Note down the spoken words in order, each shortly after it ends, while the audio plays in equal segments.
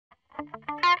In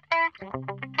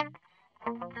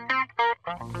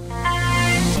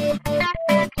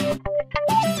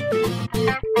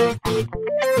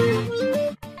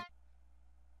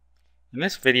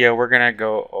this video, we're going to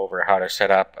go over how to set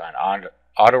up an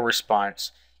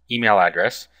auto-response email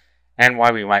address and why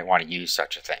we might want to use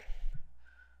such a thing.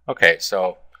 Okay,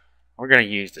 so we're going to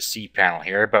use the cPanel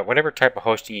here, but whatever type of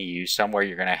hosting you use, somewhere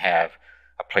you're going to have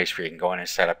a place where you can go in and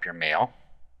set up your mail.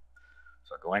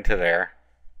 So go into there,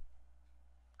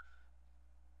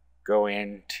 go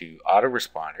into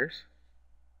autoresponders,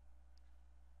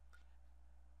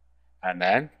 and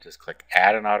then just click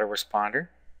add an autoresponder.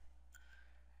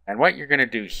 And what you're going to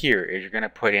do here is you're going to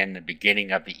put in the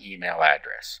beginning of the email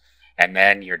address, and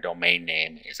then your domain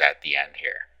name is at the end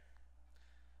here.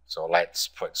 So let's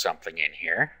put something in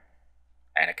here,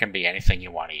 and it can be anything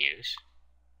you want to use.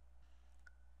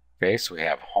 Okay, so we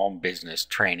have home business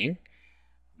training,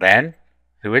 then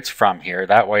who it's from here.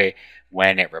 That way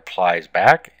when it replies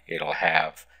back, it'll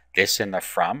have this in the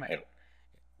from,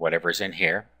 whatever's in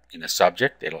here. In the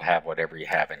subject, it'll have whatever you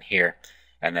have in here,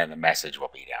 and then the message will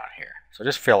be down here. So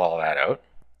just fill all that out.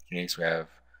 Okay, so we have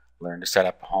learn to set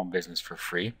up a home business for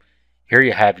free. Here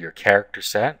you have your character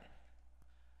set,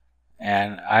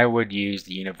 and I would use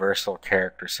the universal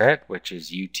character set, which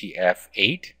is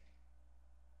UTF-8.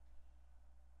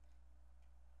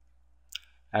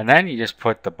 And then you just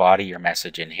put the body of your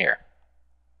message in here.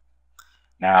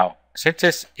 Now, since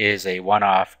this is a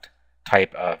one-off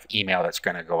type of email that's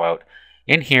going to go out,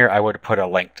 in here I would put a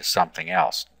link to something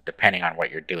else, depending on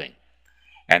what you're doing.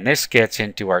 And this gets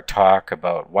into our talk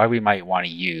about why we might want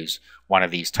to use one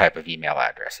of these type of email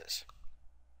addresses.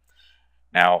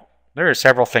 Now, there are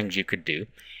several things you could do.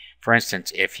 For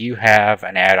instance, if you have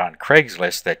an ad on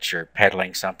Craigslist that you're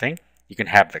peddling something, you can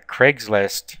have the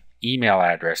Craigslist email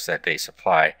address that they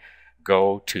supply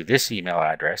go to this email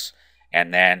address,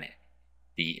 and then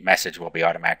the message will be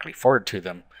automatically forwarded to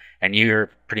them, and you're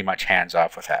pretty much hands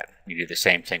off with that. You do the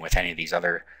same thing with any of these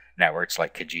other networks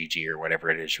like Kijiji or whatever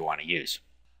it is you want to use.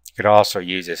 You could also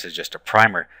use this as just a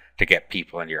primer to get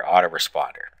people into your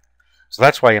autoresponder. So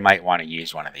that's why you might want to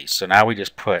use one of these. So now we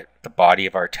just put the body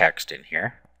of our text in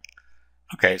here.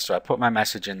 Okay, so I put my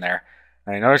message in there,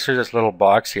 and I notice there's this little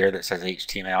box here that says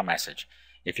HTML message.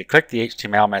 If you click the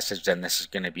HTML message, then this is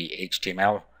going to be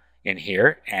HTML in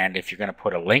here, and if you're going to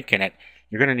put a link in it,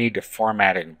 you're going to need to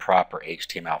format it in proper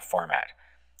HTML format.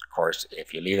 Of course,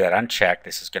 if you leave that unchecked,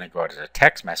 this is going to go out as a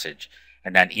text message,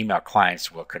 and then email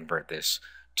clients will convert this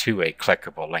to a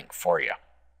clickable link for you.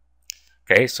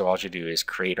 Okay, so all you do is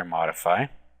create or modify.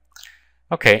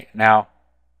 Okay, now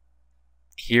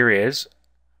here is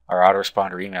our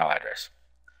autoresponder email address.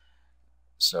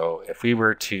 So if we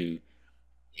were to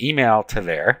email to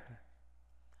there,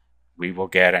 we will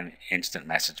get an instant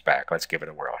message back. Let's give it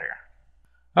a whirl here.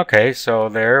 Okay, so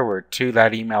there we're to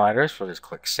that email address. We'll just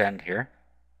click send here.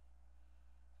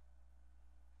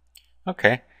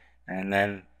 Okay, and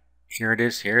then here it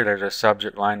is here. There's a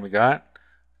subject line we got.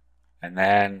 And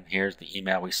then here's the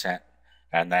email we sent.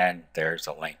 And then there's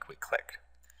the link we clicked.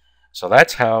 So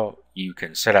that's how you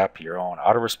can set up your own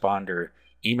autoresponder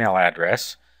email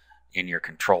address in your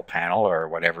control panel or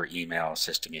whatever email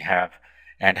system you have,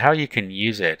 and how you can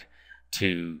use it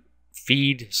to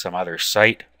feed some other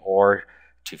site or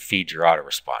to feed your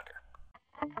autoresponder.